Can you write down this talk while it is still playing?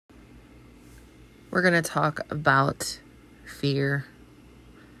We're going to talk about fear.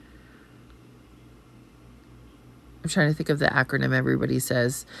 I'm trying to think of the acronym everybody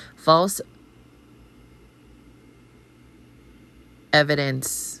says. False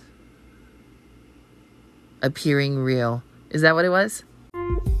evidence appearing real. Is that what it was?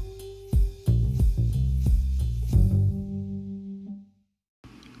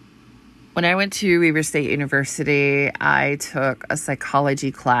 When I went to Weber State University, I took a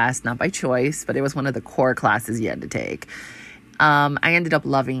psychology class, not by choice, but it was one of the core classes you had to take. I ended up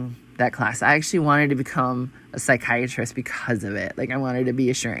loving that class. I actually wanted to become a psychiatrist because of it. Like, I wanted to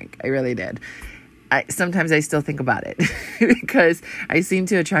be a shrink. I really did. Sometimes I still think about it because I seem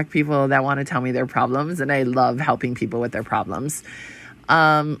to attract people that want to tell me their problems, and I love helping people with their problems.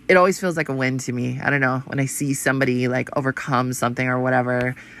 It always feels like a win to me. I don't know, when I see somebody like overcome something or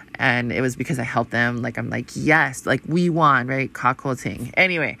whatever, and it was because I helped them, like, I'm like, yes, like, we won, right? Kakoting.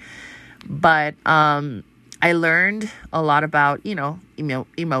 Anyway, but I learned a lot about,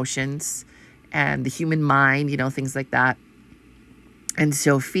 emotions and the human mind, things like that. And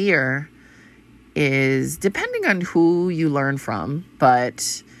so fear is, depending on who you learn from,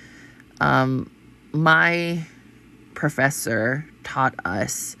 but my professor taught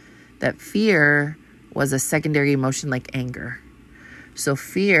us that fear was a secondary emotion like anger. So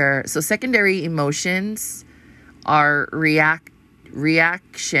secondary emotions are reactions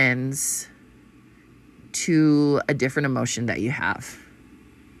to a different emotion that you have,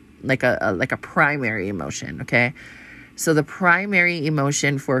 like a primary emotion. Okay, so the primary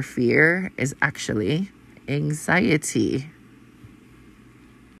emotion for fear is actually anxiety.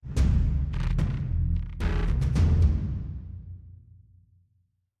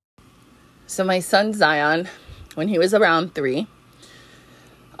 So my son Zion, when he was around 3,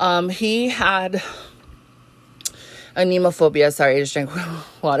 he had anemophobia. Sorry, I just drank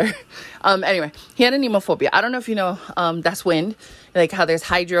water. Anyway, he had anemophobia. I don't know if you know, that's wind. Like how there's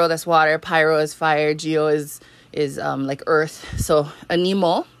hydro, that's water, pyro is fire, geo is like earth. So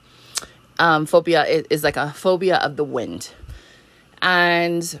anemo phobia is like a phobia of the wind.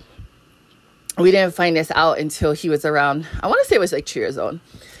 And we didn't find this out until he was around, I want to say it was like 2 years old.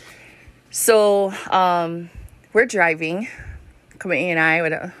 So we're driving, Kamei and I,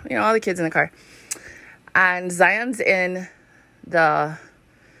 with all the kids in the car. And Zion's in okay,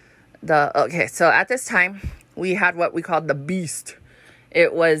 so at this time, we had what we called the Beast.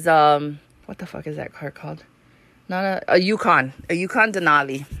 It was, what the fuck is that car called? Not a Yukon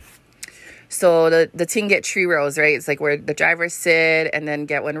Denali. So the thing get 3 rows, right? It's like where the drivers sit and then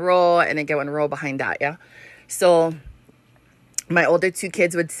get 1 row and then get 1 row behind that, yeah? So my older 2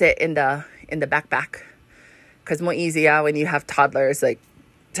 kids would sit in the backpack. Because more easier when you have toddlers, like,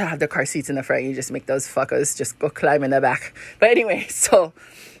 to have the car seats in the front, you just make those fuckers just go climb in the back. But anyway, so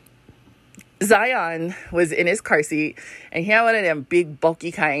Zion was in his car seat, and he had one of them big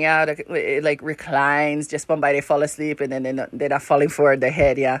bulky kind, yeah, that it like reclines just by they fall asleep, and then they're not falling forward their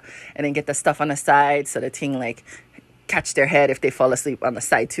head, yeah, and then get the stuff on the side so the thing like catch their head if they fall asleep on the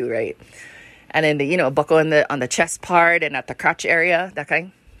side too, right? And then they buckle on the chest part and at the crotch area, that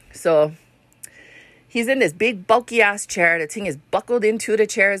kind. So he's in this big bulky ass chair. The thing is buckled into the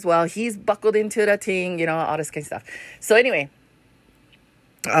chair as well. He's buckled into the thing, all this kind of stuff. So anyway,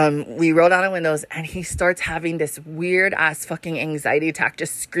 we roll down the windows and he starts having this weird ass fucking anxiety attack,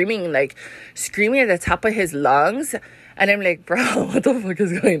 just screaming at the top of his lungs. And I'm like, bro, what the fuck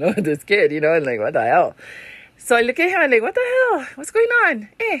is going on with this kid? And like, what the hell? So I look at him and like, what the hell? What's going on?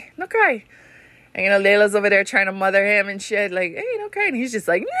 Hey, no cry. And Layla's over there trying to mother him and shit, like, hey, no cry. And he's just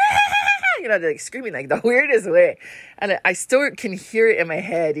like, like screaming like the weirdest way. And I still can hear it in my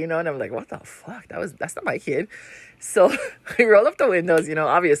head, and I'm like, what the fuck? That's not my kid. So we roll up the windows,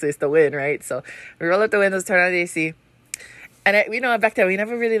 obviously it's the wind, right? So we roll up the windows, turn on the AC. And back then we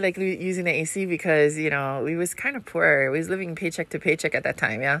never really liked using the AC because, we was kind of poor. We was living paycheck to paycheck at that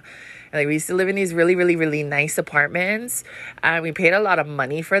time, yeah. And we used to live in these really, really, really nice apartments. And we paid a lot of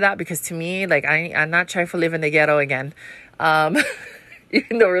money for that because to me, like, I'm not trying to live in the ghetto again.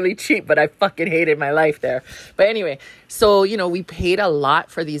 Even though really cheap, but I fucking hated my life there. But anyway, so, we paid a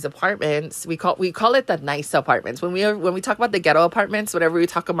lot for these apartments. We call it the nice apartments. When we talk about the ghetto apartments, whenever we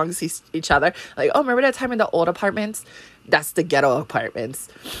talk amongst each other, like, oh, remember that time in the old apartments? That's the ghetto apartments.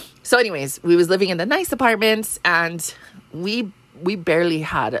 So anyways, we was living in the nice apartments and we barely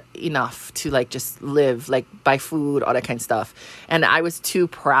had enough to like just live, like buy food, all that kind of stuff. And I was too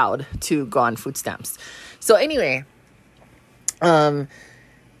proud to go on food stamps. So anyway, what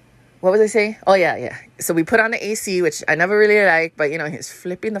was I saying? Oh yeah. So we put on the AC, which I never really liked, but he's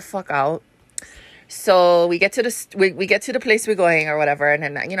flipping the fuck out. So we get to we get to the place we're going or whatever. And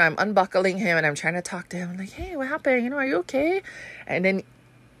then, you know, I'm unbuckling him and I'm trying to talk to him. I'm like, hey, what happened? You know, are you okay? And then,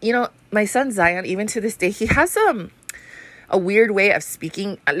 you know, my son Zion, even to this day, he has a weird way of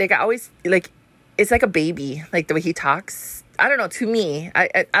speaking. Like I always, like, it's like a baby, like the way he talks. I don't know, to me,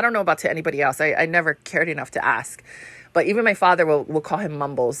 I don't know about to anybody else. I never cared enough to ask. But even my father will call him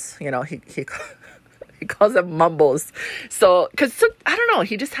Mumbles. You know, he calls him Mumbles. So, because, I don't know,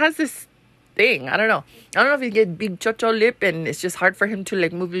 he just has this thing. I don't know if he get big chocho lip and it's just hard for him to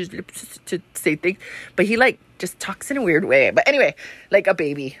like move his lips to say things. But he like just talks in a weird way. But anyway, like a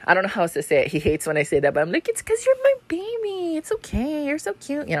baby. I don't know how else to say it. He hates when I say that, but I'm like, it's because you're my baby. It's okay. You're so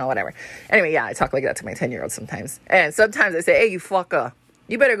cute. You know, whatever. Anyway, yeah, I talk like that to my 10-year-old sometimes. And sometimes I say, hey, you fucker.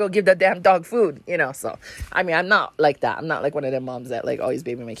 You better go give that damn dog food, you know. So, I mean, I'm not like that. I'm not like one of them moms that like always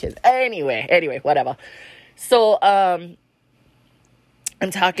baby my kids. Anyway, whatever. So, I'm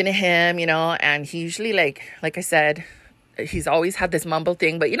talking to him, you know, and he usually like I said, he's always had this mumble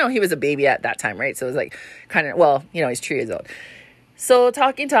thing, but you know, he was a baby at that time, right? So it was like kind of, well, you know, he's 3 years old. So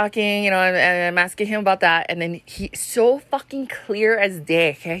talking, you know, and I'm asking him about that. And then he, so fucking clear as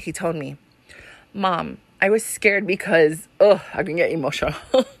day, okay? He told me, Mom, I was scared because, I can get emotional.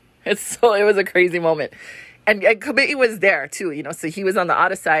 It was a crazy moment. And Kabiti was there too, you know, so he was on the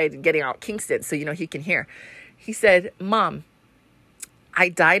other side getting out Kingston. So, you know, he can hear. He said, Mom, I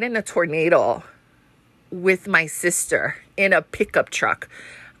died in a tornado with my sister in a pickup truck.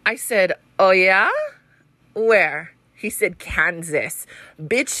 I said, oh yeah? Where? He said, Kansas.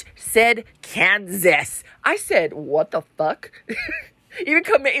 Bitch said Kansas. I said, what the fuck? Even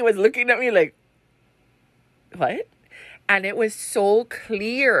Kamei was looking at me like, what? And it was so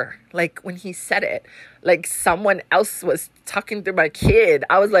clear, like when he said it, like someone else was talking to my kid.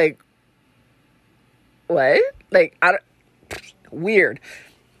 I was like, what? Like, weird.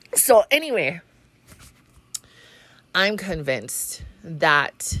 So anyway, I'm convinced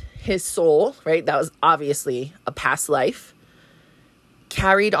that his soul, right, that was obviously a past life,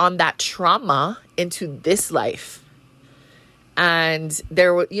 carried on that trauma into this life. And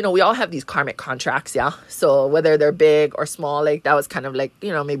there were, you know, we all have these karmic contracts, yeah? So whether they're big or small, like that was kind of like,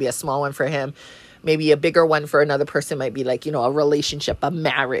 you know, maybe a small one for him. Maybe a bigger one for another person might be like, you know, a relationship, a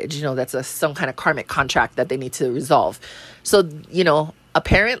marriage, you know, that's some kind of karmic contract that they need to resolve. So, you know,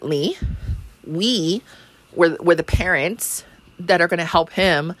 apparently we were the parents that are going to help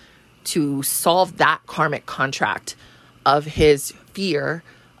him to solve that karmic contract of his fear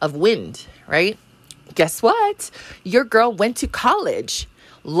of wind, right? Guess what? Your girl went to college,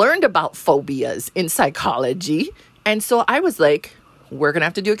 learned about phobias in psychology. And so I was like, we're going to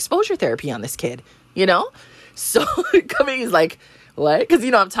have to do exposure therapy on this kid, you know? So he's like, what? Because,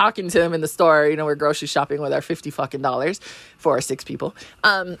 you know, I'm talking to him in the store, you know, we're grocery shopping with our $50 fucking for 6 people.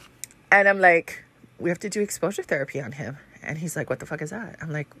 And I'm like, we have to do exposure therapy on him. And he's like, what the fuck is that?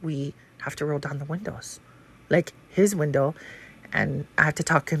 I'm like, we have to roll down the windows, like his window. And I have to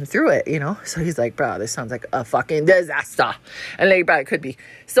talk him through it, you know? So he's like, bro, this sounds like a fucking disaster. And like, bro, it could be.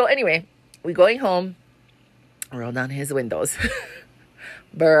 So anyway, we going home, roll down his windows.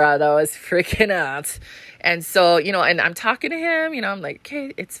 Bro, that was freaking out. And so, you know, and I'm talking to him, you know, I'm like,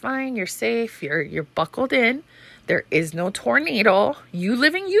 okay, it's fine. You're safe. You're buckled in. There is no tornado. You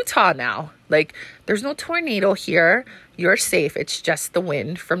live in Utah now. Like, there's no tornado here. You're safe. It's just the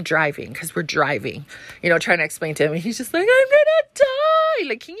wind from driving, because we're driving, you know, trying to explain to him. And he's just like, I'm gonna die.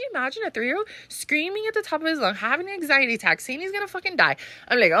 Like, can you imagine a 3-year-old screaming at the top of his lungs, having an anxiety attack, saying he's gonna fucking die?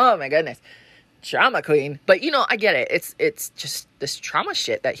 I'm like, oh my goodness, trauma queen. But, you know, I get it. It's just this trauma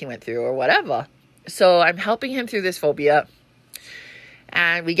shit that he went through or whatever. So I'm helping him through this phobia.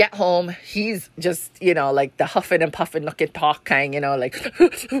 And we get home, he's just, you know, like the huffing and puffing looking talk kind, you know, like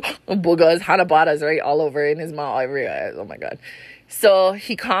boogers, hanabatas, right, all over in his mouth, everywhere. Oh my God. So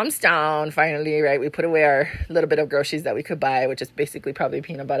he calms down finally, right? We put away our little bit of groceries that we could buy, which is basically probably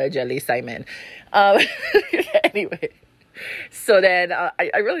peanut butter, jelly, Simon. Anyway, so then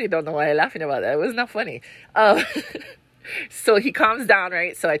I really don't know why I'm laughing about that. It was not funny. So he calms down,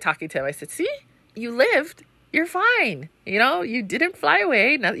 right? So I talking to him, I said, see, you lived. You're fine. You know, you didn't fly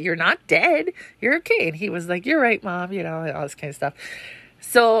away. No, you're not dead. You're okay. And he was like, you're right, Mom, you know, and all this kind of stuff.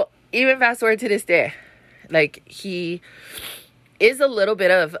 So even fast forward to this day, like he is a little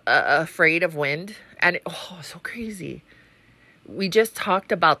bit of afraid of wind. And so crazy. We just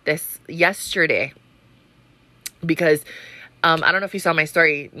talked about this yesterday because I don't know if you saw my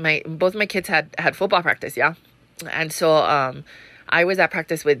story. Both my kids had football practice. Yeah. And so, I was at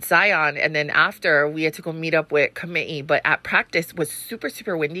practice with Zion, and then after we had to go meet up with Kamei, but at practice was super,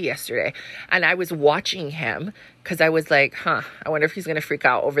 super windy yesterday. And I was watching him because I was like, I wonder if he's going to freak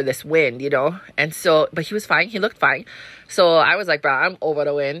out over this wind, And so, but he was fine. He looked fine. So I was like, bro, I'm over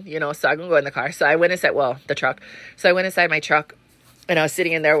the wind, so I'm going to go in the car. So I went inside, the truck. So I went inside my truck, and I was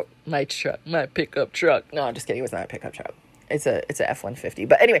sitting in there, my pickup truck. No, I'm just kidding. It was not a pickup truck. It's a F-150.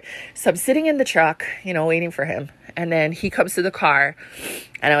 But anyway, so I'm sitting in the truck, waiting for him. And then he comes to the car,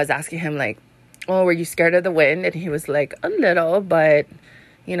 and I was asking him like, oh, were you scared of the wind? And he was like, a little, but,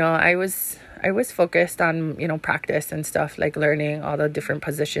 I was focused on, practice and stuff, like learning all the different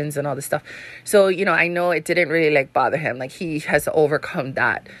positions and all the stuff. So, I know it didn't really like bother him. Like he has overcome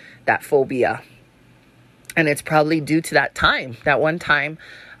that phobia. And it's probably due to that one time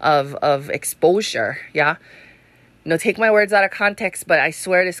of exposure. Yeah. No, take my words out of context, but I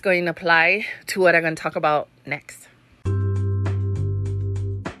swear it's going to apply to what I'm going to talk about next.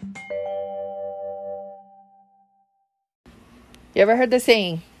 You ever heard the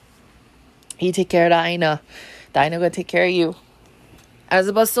saying, you take care of the aina going to take care of you. As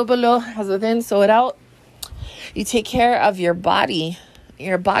above, so below, as within, so without. You take care of your body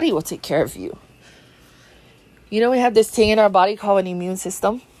will take care of you. We have this thing in our body called an immune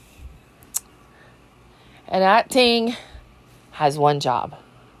system. And that thing has one job.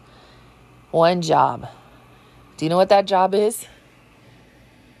 One job. Do you know what that job is?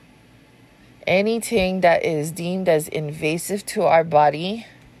 Anything that is deemed as invasive to our body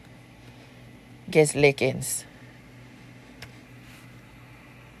gets lickings.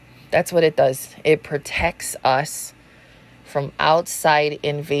 That's what it does. It protects us from outside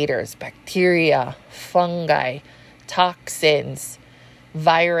invaders, bacteria, fungi, toxins,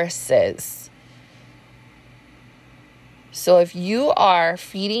 viruses. So if you are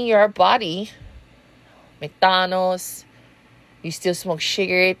feeding your body McDonald's, you still smoke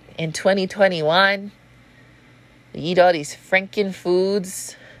cigarette in 2021, you eat all these Franken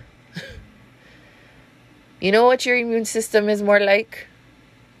foods, you know what your immune system is more like?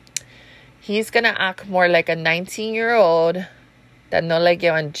 He's going to act more like a 19-year-old that not like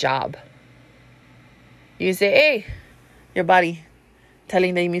you on job. You say, hey, your body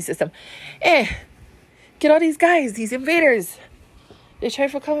telling the immune system, hey, get all these guys, these invaders. They try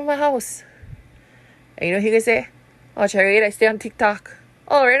to come in my house. And you know he can say, oh, Cherry, I stay on TikTok.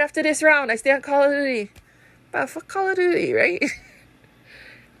 Oh, right after this round, I stay on Call of Duty. But fuck Call of Duty, right?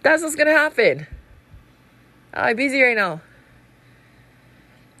 That's what's going to happen. I'm busy right now.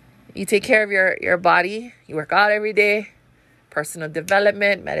 You take care of your body. You work out every day. Personal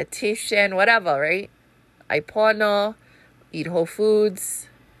development, meditation, whatever, right? Aipono, eat whole foods.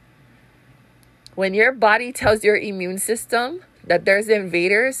 When your body tells your immune system that there's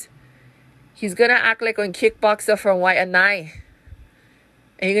invaders, he's going to act like a kickboxer from White and Nye.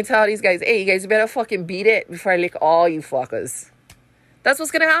 And you can tell these guys, hey, you guys better fucking beat it before I lick all you fuckers. That's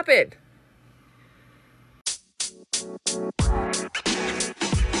what's going to happen.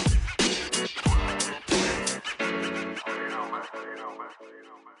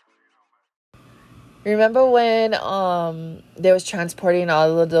 Remember when they was transporting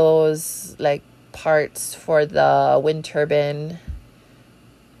all of those like parts for the wind turbine?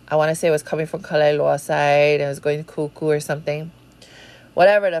 I want to say it was coming from Kalailua side and it was going to Kuku or something.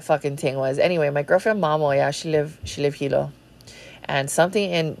 Whatever the fucking thing was. Anyway, my girlfriend Mamo, yeah, she live Hilo. And something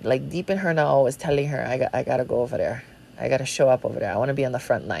in like deep in her now was telling her, I gotta go over there. I gotta show up over there. I want to be on the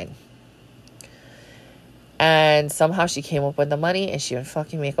front line. And somehow she came up with the money and she would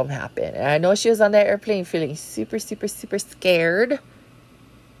fucking make them happen. And I know she was on that airplane feeling super, super, super scared.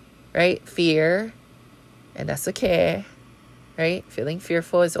 Right? Fear. And that's okay. Right? Feeling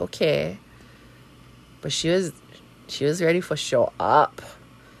fearful is okay. But she was ready for show up.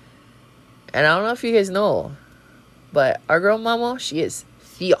 And I don't know if you guys know, but our girl Mama, she is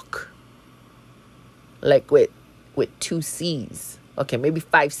thick. Like with 2 C's. Okay, maybe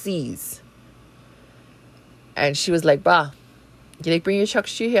 5 C's. And she was like, bah, you like bring your chuck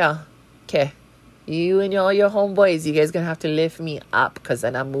shoe here? Okay. You and all your homeboys, you guys gonna have to lift me up because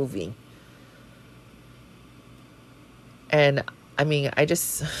then I'm moving. And I mean, I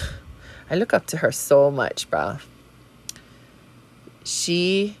look up to her so much, bro.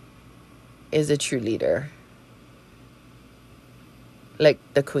 She is a true leader. Like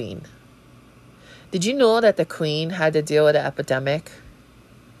the queen. Did you know that the queen had to deal with an epidemic?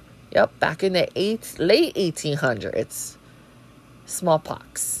 Yep, back in the late 1800s.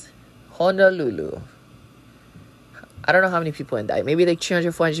 Smallpox. Honolulu. I don't know how many people in die. Maybe like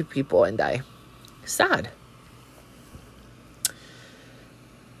 300, 400 people in die. Sad.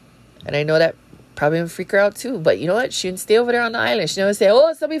 And I know that probably gonna freak her out too. But you know what? She didn't stay over there on the island. She never say,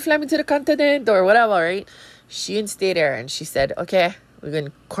 oh, somebody fly me to the continent or whatever, right? She didn't stay there. And she said, okay, we're going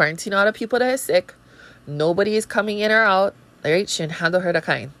to quarantine all the people that are sick. Nobody is coming in or out, right? She didn't handle her the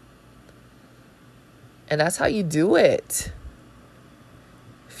kind. And that's how you do it.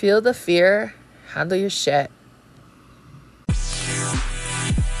 Feel the fear. Handle your shit.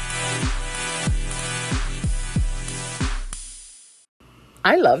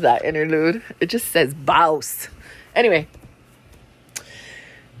 I love that interlude. It just says bouse. Anyway.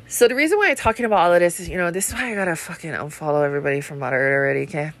 So the reason why I'm talking about all of this is, this is why I gotta fucking unfollow everybody from Mother Earth already,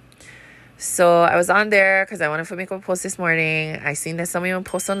 okay? So I was on there because I wanted to make a post this morning. I seen that somebody would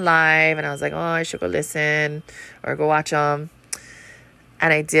post on live, and I was like, oh, I should go listen or go watch them.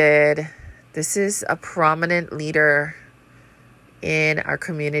 And I did. This is a prominent leader in our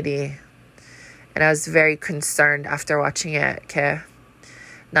community. And I was very concerned after watching it, okay?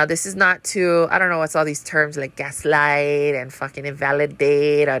 Now, this is not to, I don't know what's all these terms like gaslight and fucking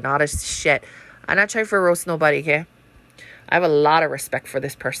invalidate and all this shit. I'm not trying to roast nobody, okay? I have a lot of respect for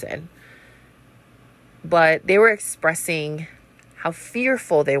this person. But they were expressing how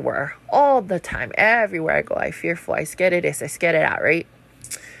fearful they were all the time. Everywhere I go, I'm fearful. I scared of this. I scared of that, right?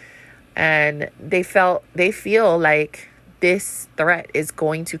 And they feel like this threat is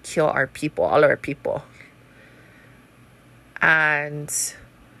going to kill our people, all our people. And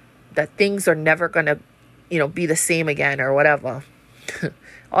that things are never going to, be the same again or whatever.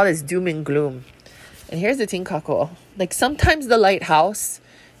 All this doom and gloom. And here's the thing, Kako. Like, sometimes the lighthouse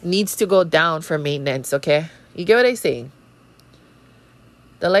needs to go down for maintenance, okay? You get what I'm saying?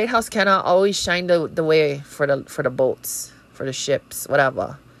 The lighthouse cannot always shine the way for the boats, for the ships,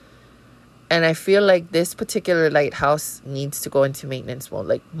 whatever. And I feel like this particular lighthouse needs to go into maintenance mode.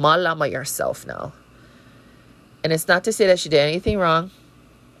 Like, malama yourself now. And it's not to say that she did anything wrong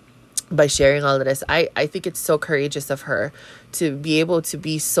by sharing all of this. I think it's so courageous of her to be able to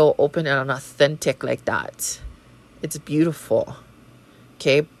be so open and authentic like that. It's beautiful.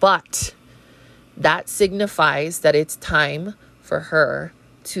 Okay, but that signifies that it's time for her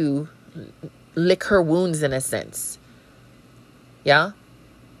to lick her wounds in a sense. Yeah?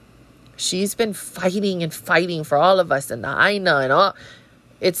 She's been fighting and fighting for all of us and the Aina and all.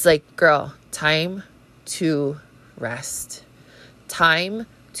 It's like, girl, time to rest. Time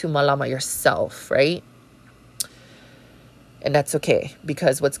to malama yourself, right? And that's okay,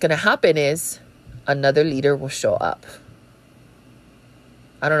 because what's going to happen is another leader will show up.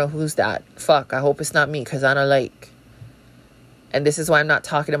 I don't know who's that. Fuck, I hope it's not me, because I don't like. And this is why I'm not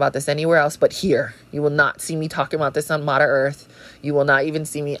talking about this anywhere else but here. You will not see me talking about this on Mother Earth. You will not even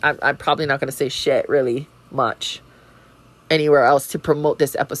see me. I'm probably not going to say shit really much anywhere else to promote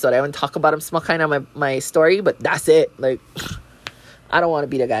this episode. I haven't talked about him small kind on my story, but that's it. Like, I don't want to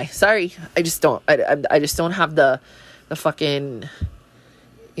be the guy. Sorry. I just don't. I just don't have the fucking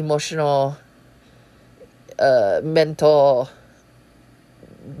emotional, mental,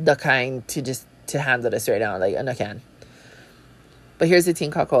 the kind to handle this right now. Like, and I can. But here's the thing,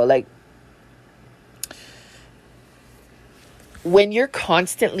 Kako. Like, when you're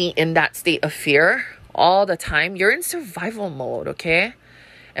constantly in that state of fear all the time, you're in survival mode, okay?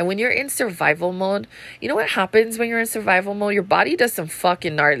 And when you're in survival mode, you know what happens when you're in survival mode? Your body does some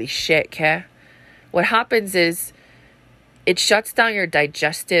fucking gnarly shit, okay? What happens is it shuts down your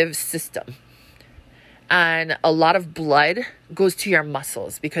digestive system. And a lot of blood goes to your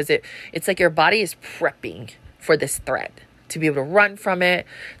muscles because it's like your body is prepping for this threat, to be able to run from it,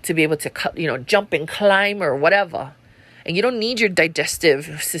 to be able to, jump and climb or whatever. And you don't need your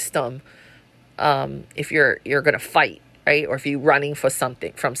digestive system if you're going to fight, right? Or if you're running from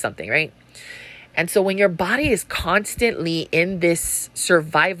something, right? And so when your body is constantly in this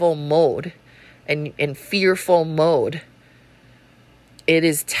survival mode and in fearful mode, it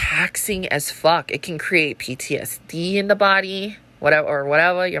is taxing as fuck. It can create PTSD in the body,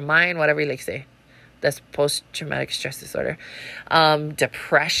 whatever, your mind, whatever you like to say. That's post-traumatic stress disorder.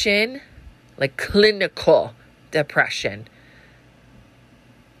 Depression, like clinical depression.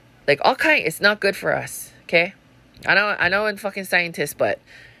 Like all kind, it's not good for us, okay? I know I'm fucking scientist, but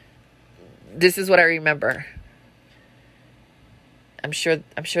this is what I remember. I'm sure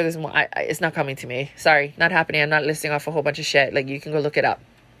there's more. It's not coming to me. Sorry, not happening. I'm not listing off a whole bunch of shit. Like, you can go look it up.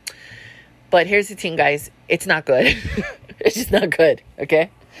 But here's the thing, guys. It's not good. It's just not good, okay?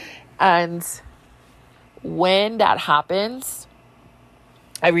 And when that happens,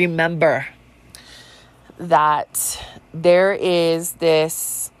 I remember that there is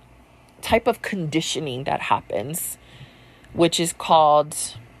this type of conditioning that happens, which is called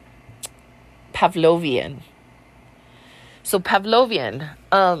Pavlovian. So Pavlovian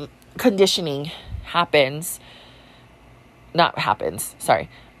conditioning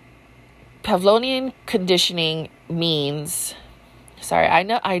Pavlovian conditioning means,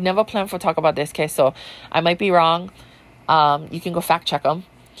 I never planned for talk about this, okay, so I might be wrong. You can go fact check them.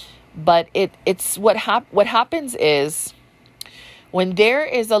 But it's what happens is when there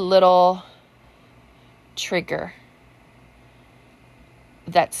is a little trigger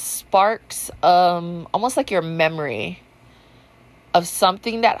that sparks almost like your memory of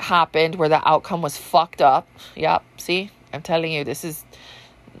something that happened where the outcome was fucked up. Yep, see? I'm telling you, this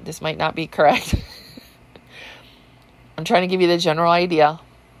might not be correct. I'm trying to give you the general idea.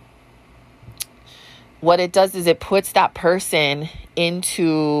 What it does is it puts that person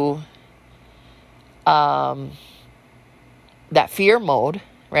into that fear mode,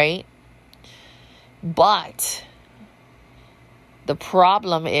 right? But the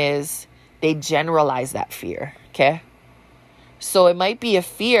problem is they generalize that fear, okay? So it might be a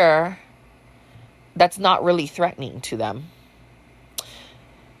fear that's not really threatening to them.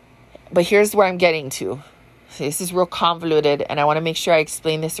 But here's where I'm getting to. See, this is real convoluted, and I want to make sure I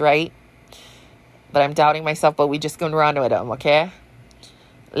explain this right. But I'm doubting myself, but we just going to run with them, okay?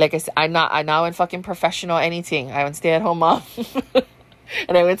 Like I said, I'm not in fucking professional anything. I'm a stay-at-home mom.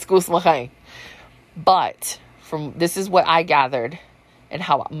 And I went to school smakay. But this is what I gathered and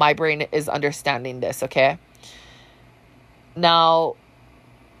how my brain is understanding this, okay? Now,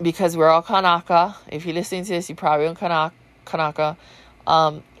 because we're all Kanaka, if you're listening to this, you're probably on Kanaka.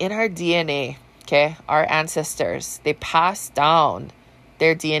 In our DNA, okay, our ancestors, they passed down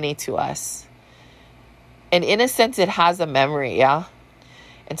their DNA to us. And in a sense, it has a memory, yeah?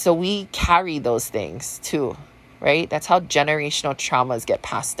 And so we carry those things too, right? That's how generational traumas get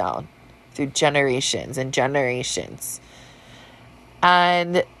passed down through generations and generations.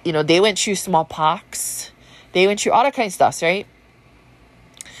 And, they went through smallpox. They went through all that kind of stuff, right?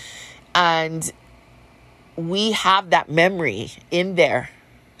 And we have that memory in there.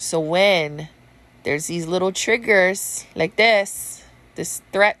 So when there's these little triggers like this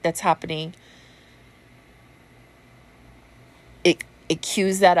threat that's happening, it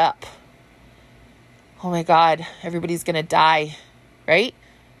cues that up. Oh my God, everybody's going to die, right?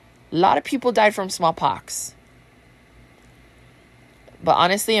 A lot of people died from smallpox. But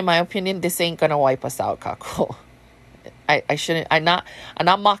honestly, in my opinion, this ain't going to wipe us out, Kako. I shouldn't, I'm not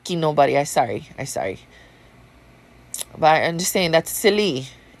mocking nobody. I'm sorry. But I'm just saying that's silly.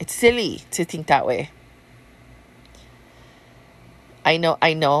 It's silly to think that way. I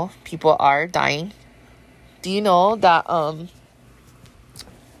know people are dying. Do you know that,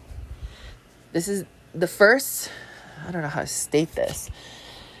 this is the first, I don't know how to state this.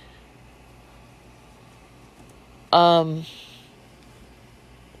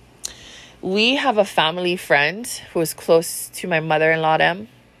 We have a family friend who is close to my mother-in-law, them,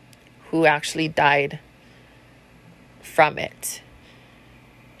 who actually died from it.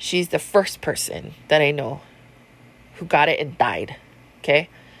 She's the first person that I know who got it and died. Okay?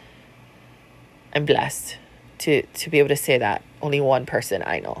 I'm blessed to be able to say that. Only one person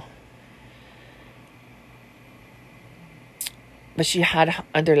I know. But she had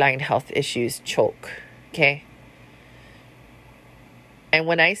underlying health issues, choke. Okay? And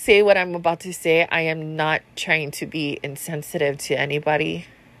when I say what I'm about to say, I am not trying to be insensitive to anybody.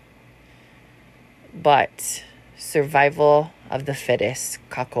 But survival of the fittest,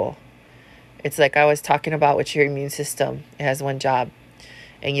 Kako. It's like I was talking about with your immune system. It has one job.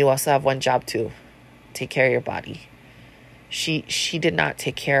 And you also have one job too. Take care of your body. She did not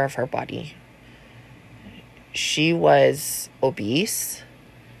take care of her body. She was obese.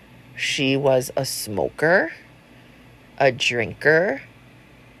 She was a smoker, a drinker.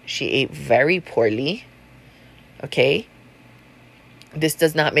 She ate very poorly. Okay? This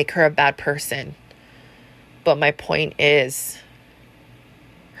does not make her a bad person. But my point is,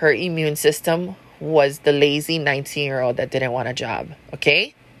 her immune system was the lazy 19-year-old that didn't want a job.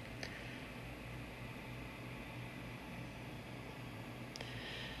 Okay?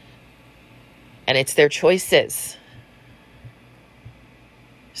 And it's their choices.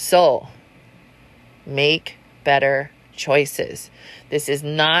 So, make better choices. This is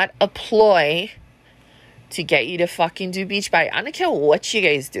not a ploy to get you to fucking do beach body. I don't care what you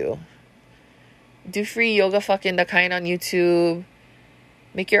guys do. Do free yoga fucking the kind on YouTube.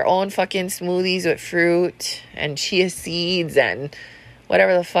 Make your own fucking smoothies with fruit and chia seeds and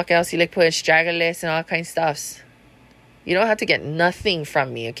whatever the fuck else you like, put in astragalus and all kinds of stuffs. You don't have to get nothing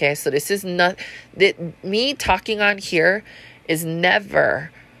from me, okay? So this is not... me talking on here is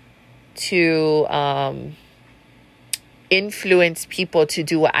never to influence people to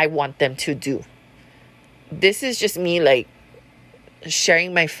do what I want them to do. This is just me, like,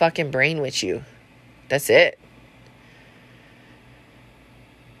 sharing my fucking brain with you, That's it.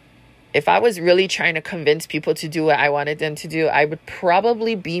 If I was really trying to convince people to do what I wanted them to do, I would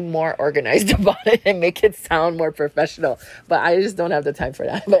probably be more organized about it and make it sound more professional. But I just don't have the time for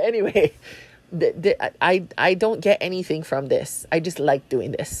that. But anyway, I don't get anything from this. I just like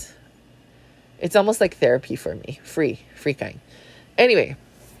doing this. It's almost like therapy for me. Free kind. Anyway,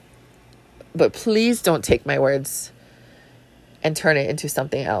 but please don't take my words and turn it into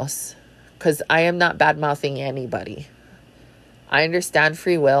something else. Because I am not bad-mouthing anybody. I understand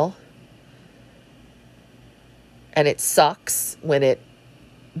free will. And it sucks when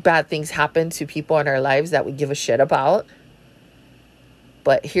bad things happen to people in our lives that we give a shit about.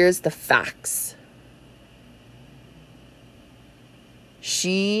 But here's the facts.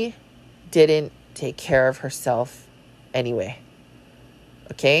 She didn't take care of herself anyway.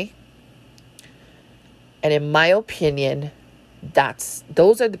 Okay? And in my opinion,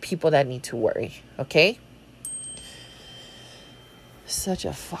 those are the people that need to worry. Okay? Such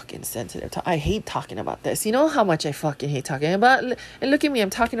a fucking sensitive I hate talking about this. You know how much I fucking hate talking about. And look at me, I'm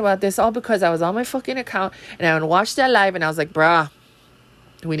talking about this all because I was on my fucking account and I watched that live and I was like, bruh,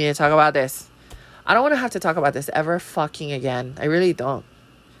 we need to talk about this. I don't want to have to talk about this ever fucking again. I really don't.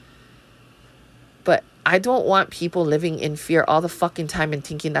 But I don't want people living in fear all the fucking time and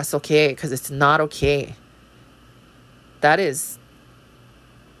thinking that's okay, because it's not okay. That is,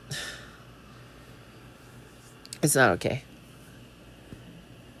 it's not okay.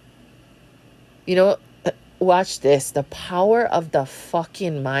 You know, watch this. The power of the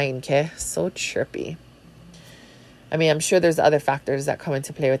fucking mind, okay? So trippy. I mean, I'm sure there's other factors that come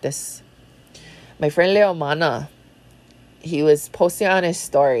into play with this. My friend Leo Mana, he was posting on his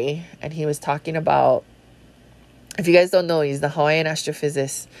story and he was talking about, if you guys don't know, he's the Hawaiian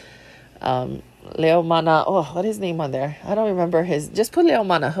astrophysicist. Leo Mana, what is his name on there? I don't remember his. Just put Leo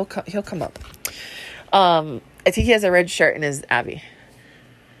Mana. He'll come up. I think he has a red shirt in his Abby.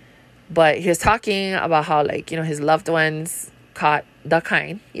 But he was talking about how, like, you know, his loved ones caught the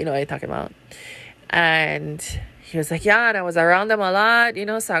kind, you know what I'm talking about. And he was like, yeah, and I was around them a lot, you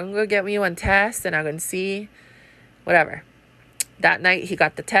know, so I'm going to get me one test and I'm going to see whatever. That night he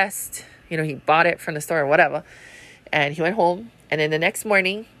got the test, you know, he bought it from the store or whatever. And he went home. And then the next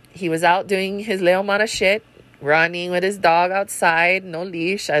morning he was out doing his Leo Mana shit, running with his dog outside, no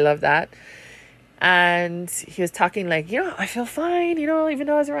leash. I love that. And he was talking like, you know, I feel fine, you know, even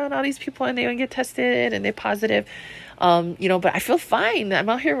though I was around all these people and they don't get tested and they're positive, you know, but I feel fine. I'm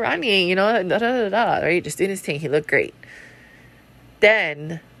out here running, you know, right? Just doing his thing. He looked great.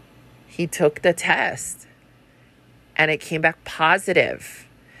 Then he took the test and it came back positive.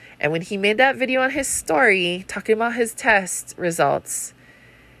 And when he made that video on his story talking about his test results,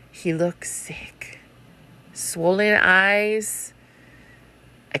 he looked sick. Swollen eyes.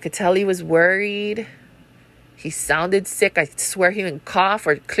 I could tell he was worried. He sounded sick. I swear he would cough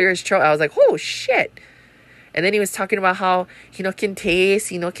or clear his throat. I was like, oh, shit. And then he was talking about how he can taste,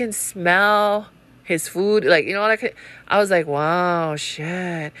 he can smell his food. Like, you know, like, I was like, wow,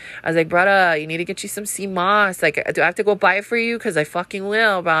 shit. I was like, brother, you need to get you some sea moss. Like, do I have to go buy it for you? Because I fucking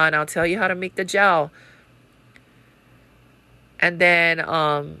will, bro. And I'll tell you how to make the gel. And then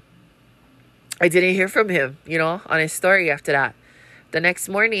I didn't hear from him, you know, on his story after that. The next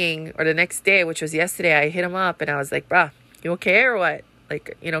morning or the next day, which was yesterday, I hit him up and I was like, bruh, you okay or what?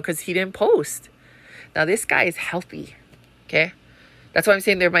 Like, you know, because he didn't post. Now, this guy is healthy, okay? That's why I'm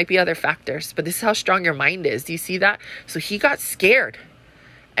saying there might be other factors. But this is how strong your mind is. Do you see that? So he got scared.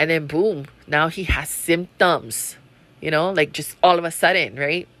 And then, boom, now he has symptoms. You know, like just all of a sudden,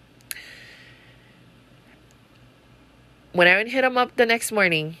 right? When I hit him up the next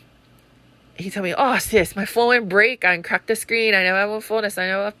morning, he told me, oh, sis, my phone went break. I cracked the screen. I never have a phone. I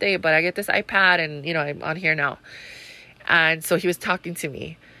never update, but I get this iPad and, you know, I'm on here now. And so he was talking to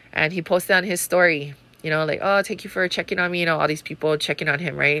me and he posted on his story, you know, like, oh, thank you for checking on me. You know, all these people checking on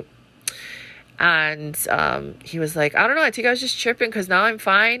him, right? And he was like, I don't know. I think I was just tripping because now I'm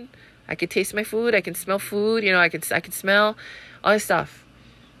fine. I can taste my food. I can smell food. You know, I can smell all this stuff.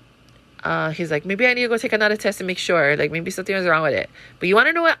 He's like, maybe I need to go take another test and make sure. Like, maybe something was wrong with it. But you want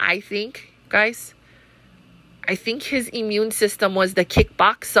to know what I think? Guys, I think his immune system was the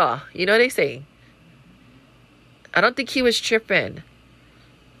kickboxer. You know what they say? I don't think he was tripping.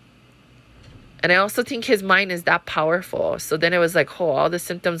 And I also think his mind is that powerful. So then it was like, oh, all the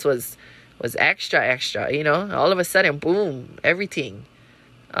symptoms was extra, you know? All of a sudden, boom, everything.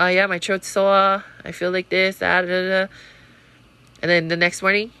 Oh, yeah, my throat's sore. I feel like this, that, And then the next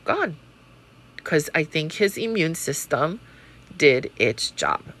morning, gone. Because I think his immune system did its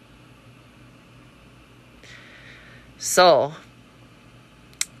job. So,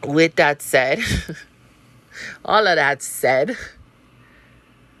 with that said, all of that said,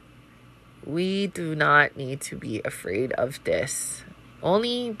 we do not need to be afraid of this.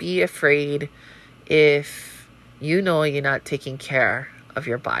 Only be afraid if you know you're not taking care of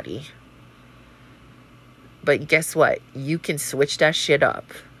your body. But guess what? You can switch that shit up,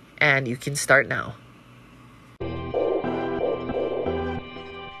 and you can start now.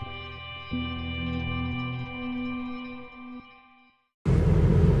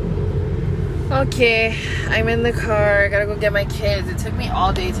 Okay, I'm in the car. I gotta go get my kids. It took me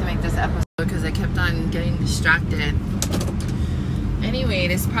all day to make this episode because I kept on getting distracted. Anyway,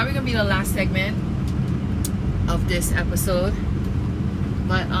 this is probably gonna be the last segment of this episode.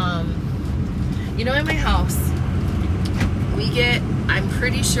 But you know, in my house, I'm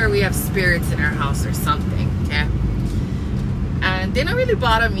pretty sure we have spirits in our house or something, okay? And they don't really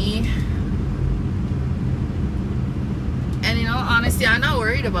bother me. And you know, honestly, I'm not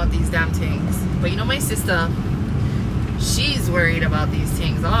worried about these damn things. But you know, my sister, she's worried about these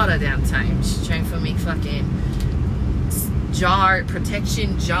things all the damn time. She's trying to make fucking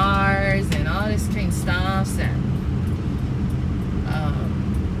protection jars and all this kind of stuff.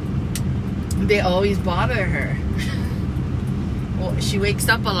 And they always bother her. Well, she wakes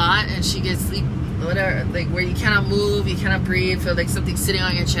up a lot and she gets sleep, whatever, like where you cannot move, you cannot breathe, feel like something sitting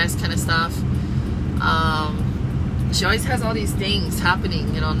on your chest kind of stuff. She always has all these things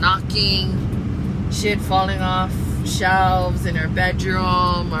happening, you know, knocking, shit falling off shelves in her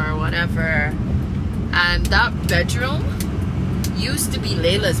bedroom or whatever. And that bedroom used to be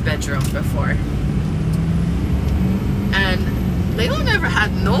Layla's bedroom before. And Layla never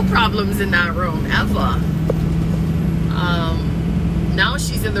had no problems in that room, ever. Now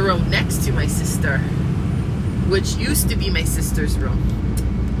she's in the room next to my sister, which used to be my sister's room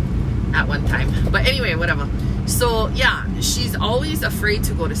at one time. But anyway, whatever. So yeah, she's always afraid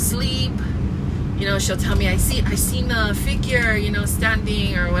to go to sleep. You know, she'll tell me, I seen a figure, you know,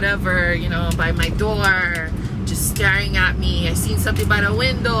 standing or whatever, you know, by my door, just staring at me. I seen something by the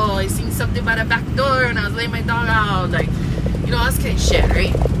window. I seen something by the back door and I was laying my dog out. Like, you know, all this kind of shit,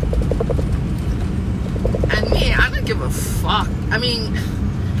 right? And me, I don't give a fuck. I mean,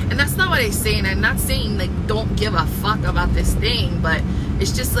 and that's not what I'm saying. I'm not saying, like, don't give a fuck about this thing, but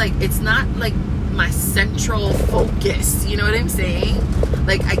it's just, like, it's not, like, my central focus. You know what I'm saying?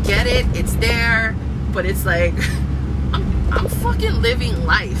 Like, I get it. It's there. But it's, like, I'm fucking living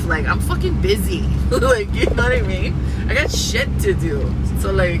life. Like, I'm fucking busy. Like, you know what I mean? I got shit to do.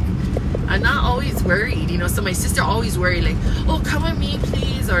 So, like, I'm not always worried, you know. So my sister always worried, like, oh, come with me,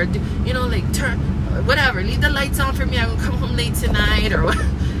 please, or, you know, like, turn, whatever, leave the lights on for me, I will come home late tonight, or,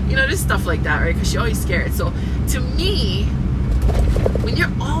 you know, just stuff like that, right? Because she's always scared. So to me, when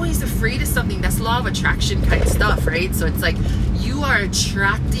you're always afraid of something, that's law of attraction kind of stuff, right? So it's like you are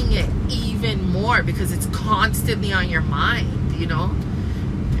attracting it even more because it's constantly on your mind, you know.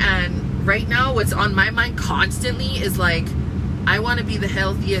 And right now, what's on my mind constantly is like, I want to be the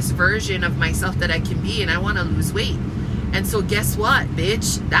healthiest version of myself that I can be, and I want to lose weight. And so guess what,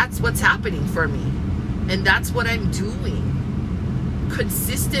 bitch? That's what's happening for me. And that's what I'm doing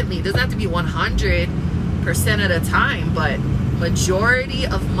consistently. It doesn't have to be 100% at a time, but majority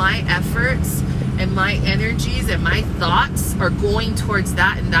of my efforts and my energies and my thoughts are going towards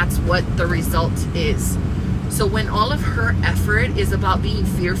that, and that's what the result is. So when all of her effort is about being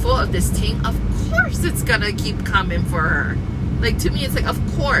fearful of this thing, of course it's gonna keep coming for her. Like, to me, it's like, of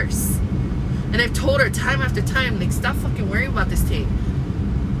course. And I've told her time after time, like, stop fucking worrying about this thing.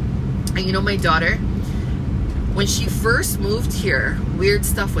 And you know, my daughter, when she first moved here, weird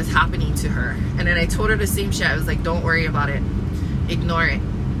stuff was happening to her. And then I told her the same shit. I was like, don't worry about it. Ignore it.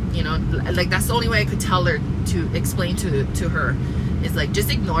 You know, like, that's the only way I could tell her, to explain to her, is like, just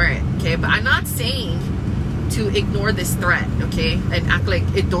ignore it, okay? But I'm not saying to ignore this threat, okay? And act like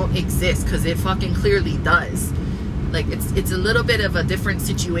it don't exist, because it fucking clearly does. Like, it's a little bit of a different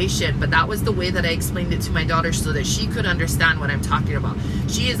situation, but that was the way that I explained it to my daughter so that she could understand what I'm talking about.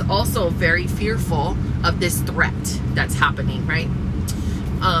 She is also very fearful of this threat that's happening, right?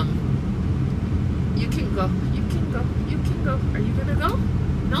 You can go. You can go. You can go. Are you gonna go?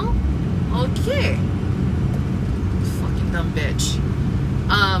 No? Okay. Fucking dumb bitch.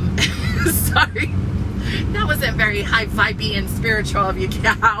 Sorry. That wasn't very high-vibey and spiritual of you,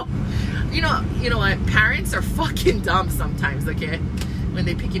 cow. You know what? Parents are fucking dumb sometimes, okay? When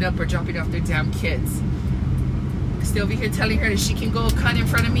they pick it up or dropping off their damn kids. Still over here telling her that she can go cut in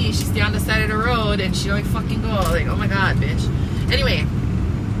front of me. She stay on the side of the road and she don't fucking go. Like, oh my God, bitch. Anyway,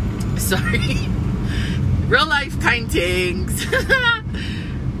 sorry. Real life kind things.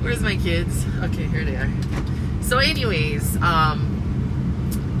 Where's my kids? Okay, here they are. So anyways,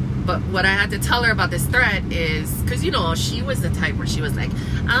 but But what I had to tell her about this threat is, because, you know, she was the type where she was like,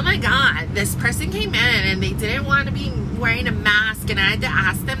 oh my God, this person came in and they didn't want to be wearing a mask and I had to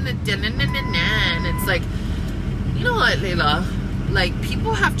ask them to and it's like, you know what, Layla? Like,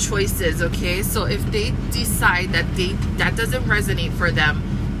 people have choices, okay? So if they decide that that doesn't resonate for them,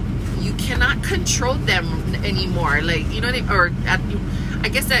 you cannot control them anymore. Like, you know what I mean? Or I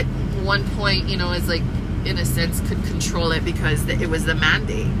guess at one point, you know, it's like, in a sense, could control it because it was the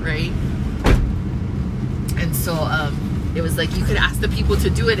mandate, right? And so it was like you could ask the people to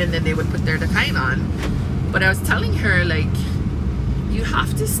do it and then they would put their kind on. But I was telling her, like, you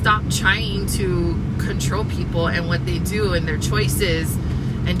have to stop trying to control people and what they do and their choices,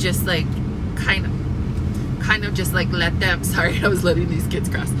 and just like kind of just like let them, sorry, I was letting these kids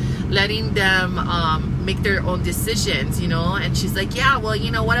cross, letting them make their own decisions, you know. And she's like, yeah, well, you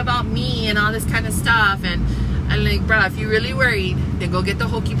know, what about me and all this kind of stuff. And I'm like, bruh, if you're really worried, then go get the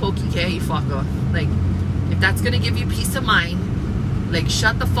hokey pokey, okay, you fucker. Like, if that's gonna give you peace of mind, like,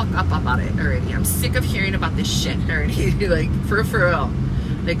 shut the fuck up about it already. I'm sick of hearing about this shit already. Like, for real.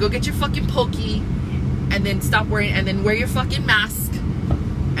 Like, go get your fucking pokey and then stop worrying, and then wear your fucking mask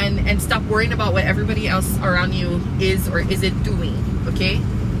and stop worrying about what everybody else around you is or isn't doing, okay?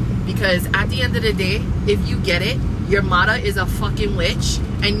 Because at the end of the day, if you get it, your mata is a fucking witch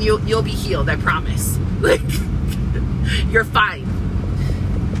and you'll be healed, I promise. Like, you're fine.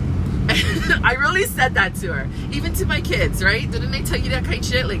 I really said that to her, even to my kids, right? Didn't I tell you that kind of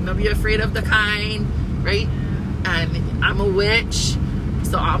shit? Like, don't be afraid of the kind, right? And I'm a witch,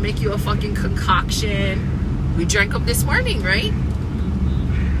 so I'll make you a fucking concoction. We drank them this morning, right?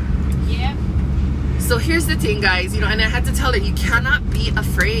 Yeah. So here's the thing, guys, you know, and I had to tell her, you cannot be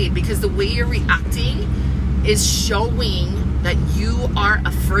afraid, because the way you're reacting is showing that you are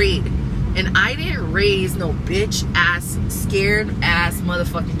afraid. And I didn't raise no bitch ass, scared ass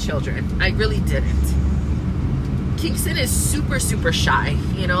motherfucking children. I really didn't. Kingston is super, super shy,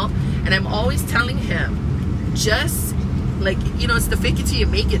 you know? And I'm always telling him, just like, you know, it's the fake it till you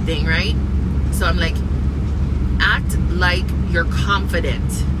make it thing, right? So I'm like, act like you're confident.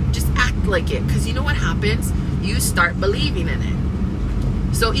 Just act like it. Because you know what happens? You start believing in it.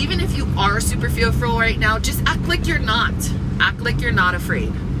 So even if you are super fearful right now, just act like you're not. Act like you're not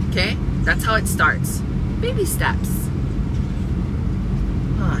afraid, okay? That's how it starts. Baby steps.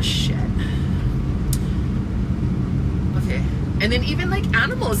 Oh, shit. Okay. And then even like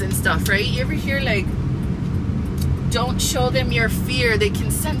animals and stuff, right? You ever hear like, don't show them your fear. They can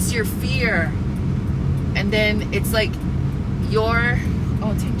sense your fear. And then it's like your,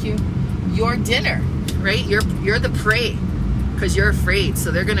 oh, thank you, your dinner, right? You're the prey because you're afraid. So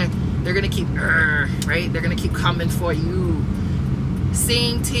they're gonna keep, right? They're gonna keep coming for you.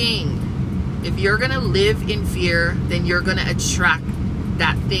 Same thing. If you're gonna live in fear, then you're gonna attract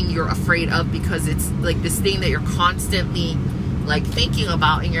that thing you're afraid of, because it's like this thing that you're constantly like thinking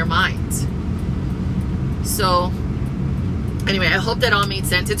about in your mind. So anyway, I hope that all made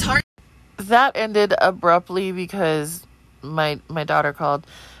sense. It's hard. That ended abruptly because my daughter called.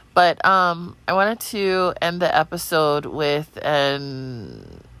 But I wanted to end the episode with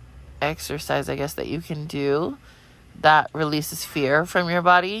an exercise, I guess, that you can do that releases fear from your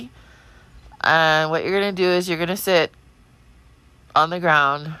body. And what you're going to do is you're going to sit on the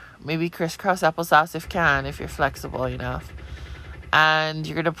ground, maybe crisscross applesauce if you're flexible enough. And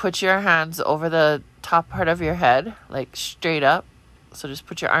you're going to put your hands over the top part of your head, like straight up. So just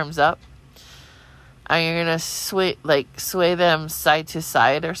put your arms up. And you're going to sway them side to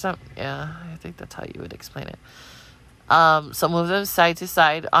side or something. Yeah, I think that's how you would explain it. So move them side to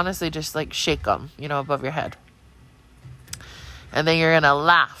side. Honestly, just like shake them, you know, above your head. And then you're going to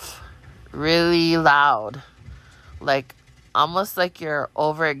laugh really loud, like almost like you're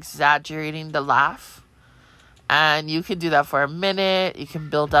over exaggerating the laugh. And you can do that for a minute. You can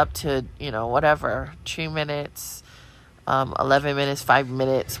build up to, you know, whatever, 3 minutes, 11 minutes, 5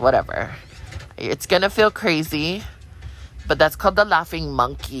 minutes, whatever. It's gonna feel crazy, but that's called the laughing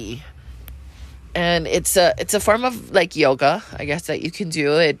monkey. And it's a form of like yoga, I guess, that you can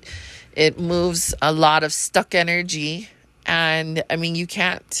do. It moves a lot of stuck energy. And I mean, you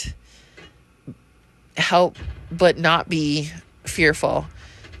can't help but not be fearful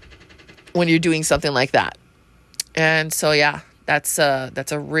when you're doing something like that. And so, yeah, that's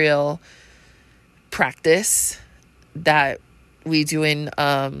a real practice that we do in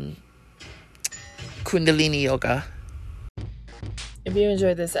Kundalini yoga. If you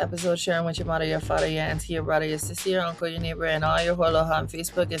enjoyed this episode, share them with your mother, your father, your auntie, your brother, your sister, your uncle, your neighbor, and all your aloha on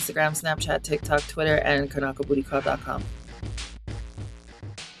Facebook, Instagram, Snapchat, TikTok, Twitter, and KanakaBootyCall.com.